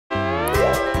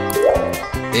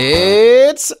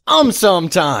It's AumSum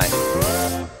time!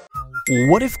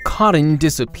 What if cotton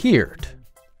disappeared?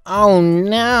 Oh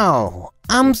no!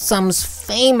 AumSum's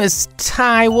famous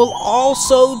tie will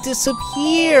also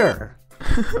disappear!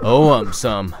 Oh,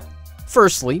 AumSum.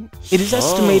 Firstly, it is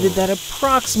estimated that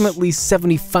approximately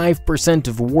 75%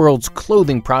 of the world's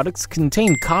clothing products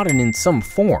contain cotton in some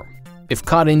form. If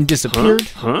cotton disappeared,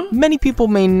 many people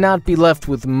may not be left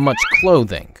with much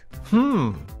clothing.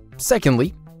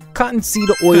 Secondly, cottonseed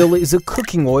oil is a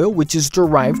cooking oil which is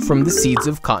derived from the seeds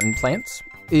of cotton plants.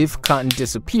 If cotton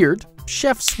disappeared,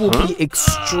 chefs will be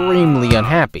extremely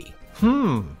unhappy.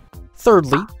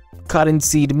 Thirdly,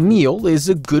 cottonseed meal is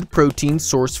a good protein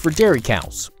source for dairy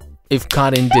cows. If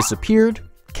cotton disappeared,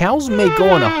 cows may go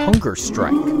on a hunger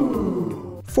strike.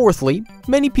 Fourthly,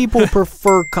 many people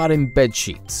prefer cotton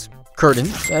bedsheets,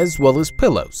 curtains, as well as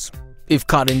pillows. If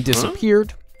cotton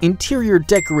disappeared, interior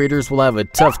decorators will have a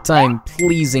tough time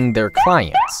pleasing their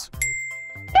clients.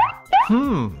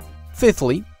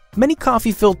 Fifthly, many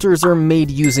coffee filters are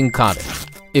made using cotton.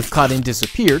 If cotton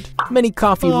disappeared, many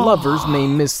coffee lovers may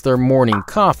miss their morning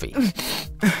coffee.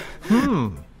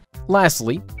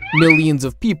 Lastly, millions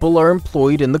of people are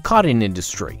employed in the cotton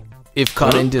industry. If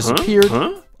cotton disappeared,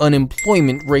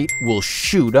 unemployment rate will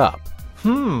shoot up.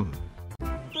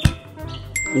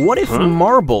 What if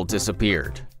marble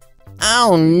disappeared?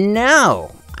 Oh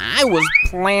no! I was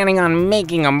planning on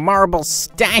making a marble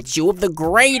statue of the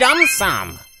great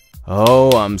AumSum! Oh,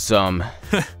 AumSum.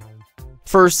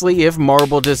 Firstly, if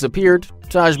marble disappeared,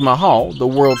 Taj Mahal, the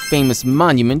world-famous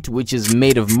monument which is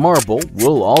made of marble,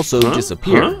 will also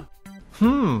disappear.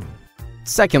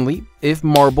 Secondly, if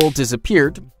marble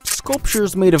disappeared,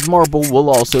 sculptures made of marble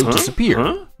will also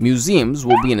disappear. Museums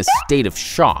will be in a state of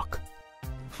shock.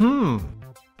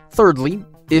 Thirdly,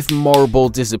 if marble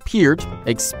disappeared,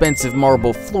 expensive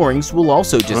marble floorings will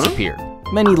also disappear.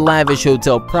 Many lavish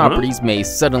hotel properties may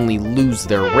suddenly lose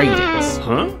their ratings.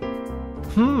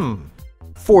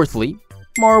 Fourthly,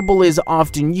 marble is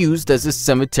often used as a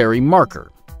cemetery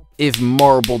marker. If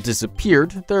marble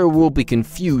disappeared, there will be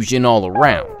confusion all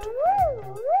around.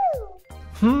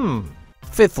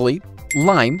 Fifthly,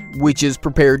 lime, which is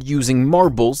prepared using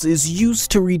marbles, is used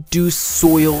to reduce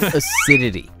soil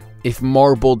acidity. If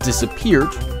marble disappeared,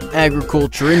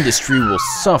 agriculture industry will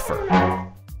suffer.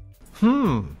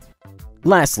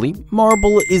 Lastly,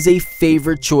 marble is a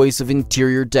favorite choice of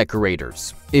interior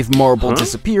decorators. If marble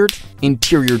disappeared,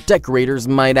 interior decorators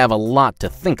might have a lot to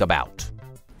think about.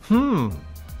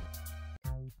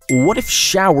 What if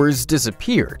showers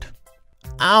disappeared?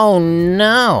 Oh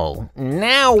no!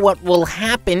 Now what will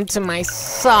happen to my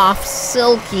soft,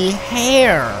 silky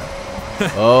hair?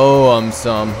 Oh,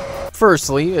 AumSum.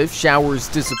 Firstly, if showers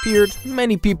disappeared,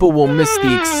 many people will miss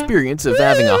the experience of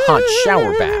having a hot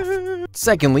shower bath.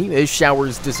 Secondly, if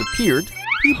showers disappeared,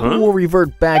 people will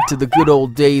revert back to the good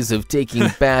old days of taking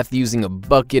a bath using a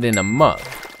bucket and a mug.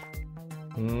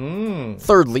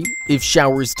 Thirdly, if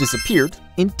showers disappeared,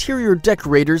 interior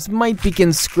decorators might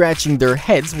begin scratching their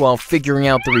heads while figuring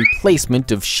out the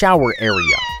replacement of shower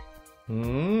area.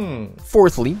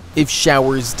 Fourthly, if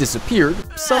showers disappeared,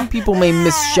 some people may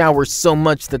miss showers so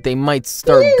much that they might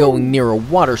start going near a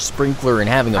water sprinkler and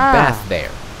having a bath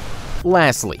there.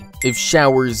 Lastly, if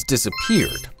showers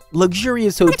disappeared,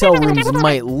 luxurious hotel rooms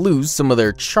might lose some of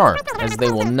their charm, as they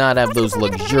will not have those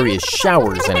luxurious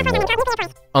showers anymore.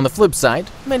 On the flip side,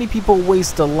 many people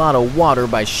waste a lot of water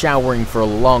by showering for a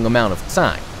long amount of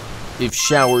time. If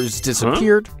showers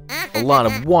disappeared, a lot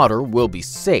of water will be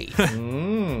saved.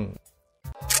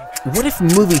 What if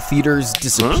movie theaters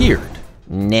disappeared?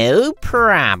 No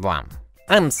problem.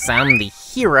 AumSum the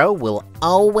hero will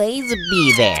always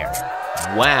be there.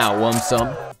 Wow,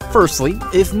 AumSum. Firstly,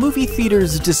 if movie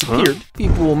theaters disappeared,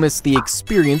 people will miss the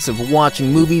experience of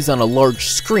watching movies on a large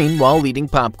screen while eating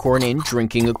popcorn and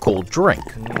drinking a cold drink.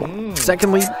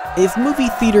 Secondly, if movie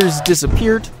theaters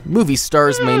disappeared, movie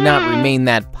stars may not remain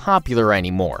that popular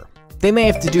anymore. They may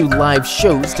have to do live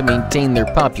shows to maintain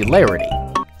their popularity.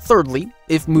 Thirdly,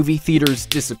 if movie theaters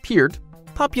disappeared,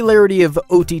 popularity of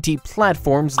OTT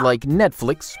platforms like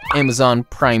Netflix, Amazon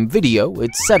Prime Video,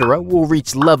 etc. will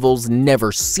reach levels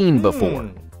never seen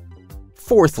before.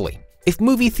 Fourthly, if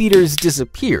movie theaters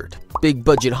disappeared,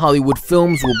 big-budget Hollywood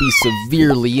films will be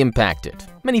severely impacted.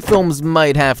 Many films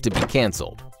might have to be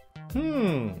canceled.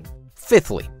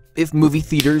 Fifthly, if movie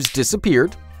theaters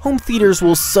disappeared, home theaters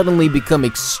will suddenly become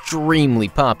extremely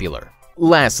popular.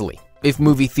 Lastly, if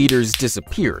movie theaters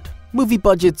disappeared, movie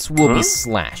budgets will be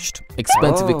slashed.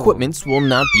 Expensive equipments will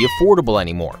not be affordable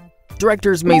anymore.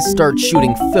 Directors may start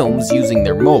shooting films using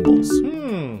their mobiles.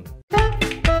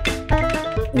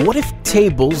 What if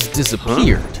tables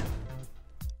disappeared?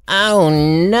 Oh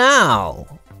no!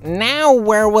 Now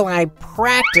where will I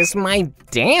practice my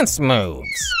dance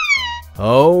moves?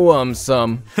 Oh,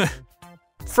 AumSum.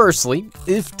 Firstly,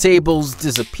 if tables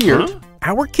disappeared,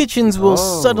 our kitchens will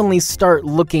suddenly start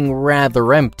looking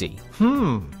rather empty.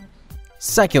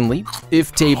 Secondly,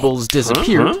 if tables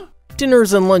disappeared,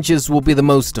 dinners and lunches will be the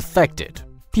most affected.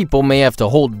 People may have to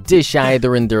hold dish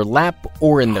either in their lap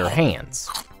or in their hands.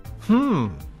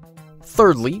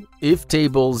 Thirdly, if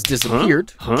tables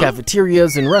disappeared,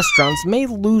 cafeterias and restaurants may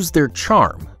lose their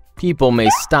charm. People may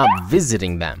stop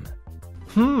visiting them.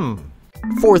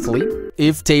 Fourthly,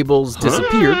 if tables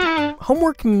disappeared,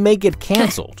 homework may get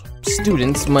canceled.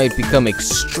 Students might become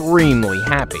extremely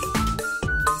happy.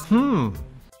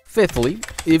 Fifthly,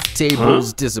 if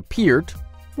tables disappeared,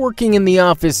 working in the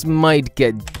office might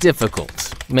get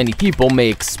difficult. Many people may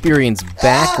experience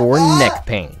back or neck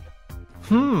pain.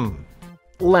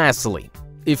 Lastly,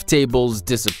 if tables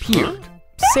disappeared,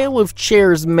 sale of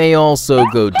chairs may also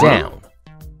go down.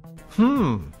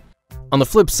 On the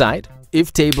flip side,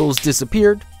 if tables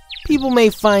disappeared, people may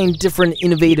find different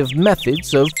innovative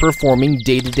methods of performing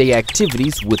day-to-day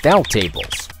activities without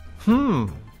tables.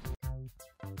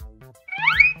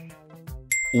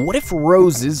 What if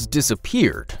roses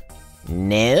disappeared?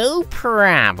 No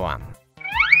problem.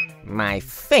 My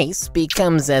face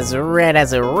becomes as red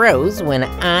as a rose when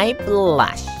I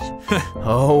blush.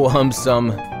 Oh,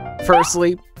 AumSum.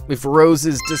 Firstly, if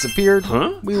roses disappeared,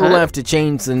 we will have to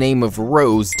change the name of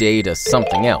Rose Day to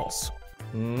something else.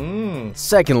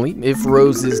 Secondly, if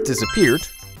roses disappeared,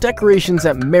 decorations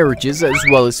at marriages as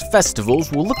well as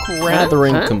festivals will look rather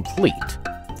incomplete.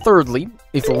 Thirdly,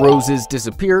 if roses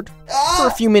disappeared,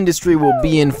 perfume industry will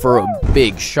be in for a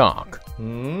big shock.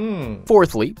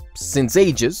 Fourthly, since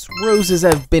ages, roses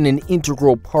have been an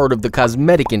integral part of the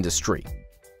cosmetic industry.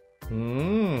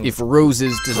 If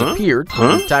roses disappeared,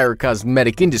 the entire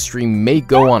cosmetic industry may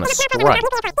go on a strike.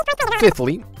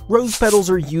 Fifthly, rose petals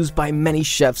are used by many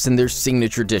chefs in their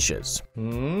signature dishes.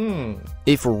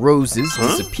 If roses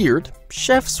disappeared,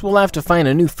 chefs will have to find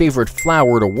a new favorite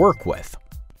flower to work with.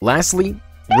 Lastly,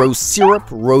 rose syrup,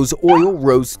 rose oil,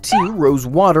 rose tea, rose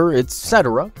water,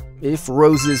 etc. If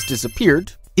roses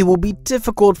disappeared, it will be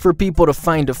difficult for people to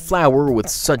find a flower with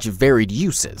such varied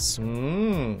uses.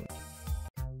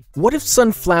 What if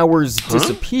sunflowers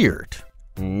disappeared?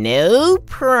 No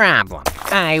problem.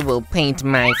 I will paint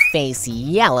my face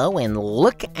yellow and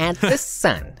look at the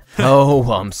sun. Oh,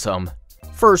 AumSum.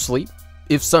 Firstly,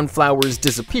 if sunflowers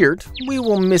disappeared, we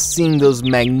will miss seeing those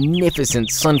magnificent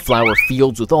sunflower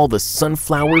fields with all the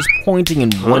sunflowers pointing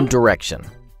in one direction,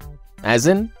 as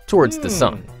in, towards the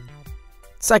sun.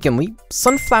 Secondly,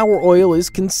 sunflower oil is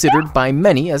considered by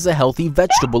many as a healthy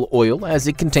vegetable oil as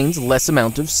it contains less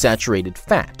amount of saturated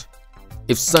fat.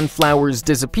 If sunflowers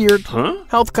disappeared,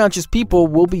 health-conscious people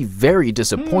will be very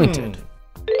disappointed.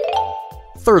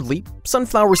 Thirdly,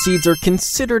 sunflower seeds are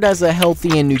considered as a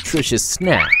healthy and nutritious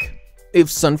snack. If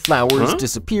sunflowers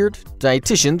disappeared,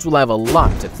 dietitians will have a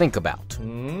lot to think about.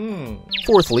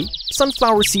 Fourthly,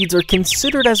 sunflower seeds are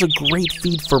considered as a great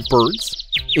feed for birds.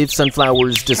 If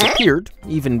sunflowers disappeared,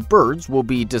 even birds will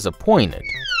be disappointed.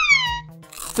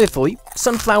 Fifthly,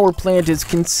 sunflower plant is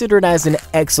considered as an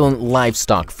excellent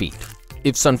livestock feed.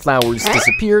 If sunflowers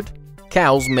disappeared,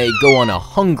 cows may go on a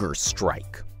hunger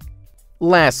strike.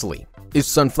 Lastly, if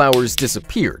sunflowers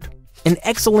disappeared, an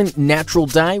excellent natural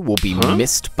dye will be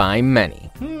missed by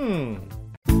many.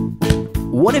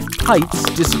 What if pipes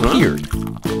disappeared?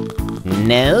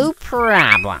 No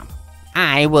problem.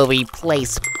 I will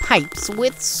replace pipes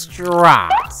with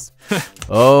straws.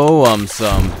 Oh,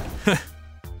 AumSum.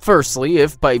 Firstly,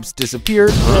 if pipes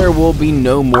disappeared, there will be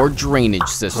no more drainage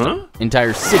system.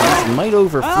 Entire cities might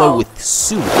overflow with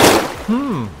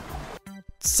sewage.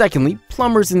 Secondly,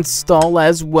 plumbers install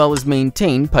as well as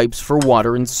maintain pipes for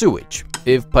water and sewage.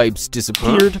 If pipes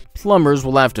disappeared, plumbers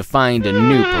will have to find a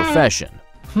new profession.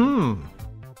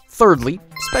 Thirdly,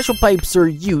 special pipes are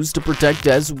used to protect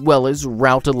as well as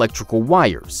route electrical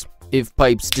wires. If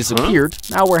pipes disappeared,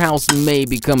 our house may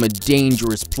become a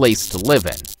dangerous place to live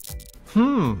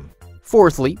in.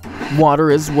 Fourthly,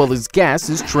 water as well as gas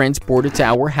is transported to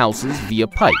our houses via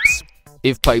pipes.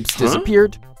 If pipes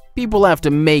disappeared, people have to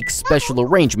make special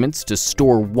arrangements to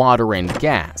store water and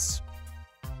gas.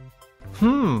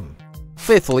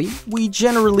 Fifthly, we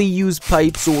generally use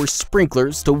pipes or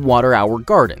sprinklers to water our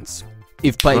gardens.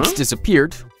 If pipes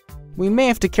disappeared, we may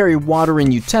have to carry water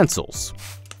and utensils.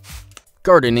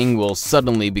 Gardening will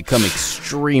suddenly become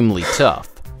extremely tough.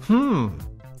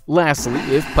 Lastly,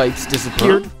 if pipes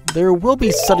disappeared, there will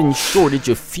be sudden shortage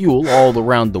of fuel all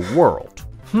around the world.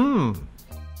 Hmm.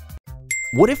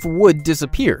 What if wood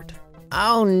disappeared?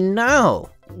 Oh no!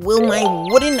 will my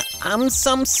wooden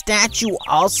AumSum statue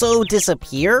also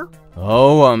disappear?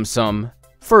 Oh, AumSum.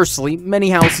 Firstly, many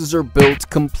houses are built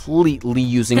completely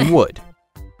using wood.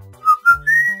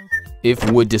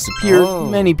 If wood disappeared,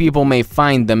 many people may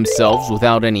find themselves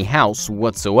without any house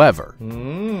whatsoever.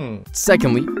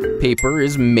 Secondly, paper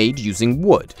is made using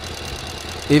wood.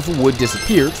 If wood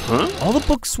disappeared, all the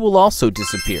books will also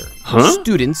disappear.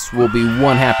 Students will be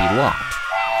one happy lot.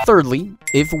 Thirdly,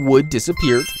 if wood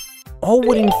disappeared, all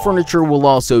wooden furniture will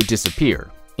also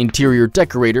disappear. Interior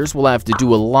decorators will have to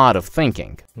do a lot of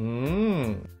thinking.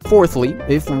 Fourthly,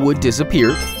 if wood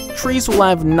disappeared, trees will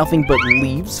have nothing but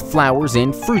leaves, flowers,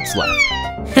 and fruits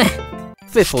left.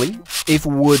 Fifthly, if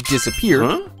wood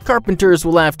disappeared, carpenters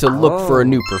will have to look for a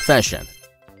new profession.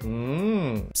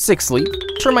 Sixthly,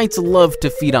 termites love to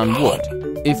feed on wood.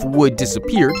 If wood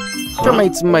disappeared,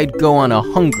 termites might go on a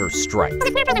hunger strike.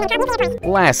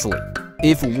 Lastly,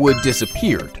 if wood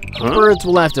disappeared, birds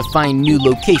will have to find new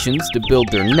locations to build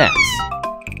their nests.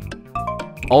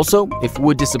 Also, if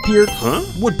wood disappeared,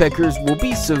 woodpeckers will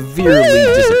be severely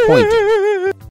disappointed.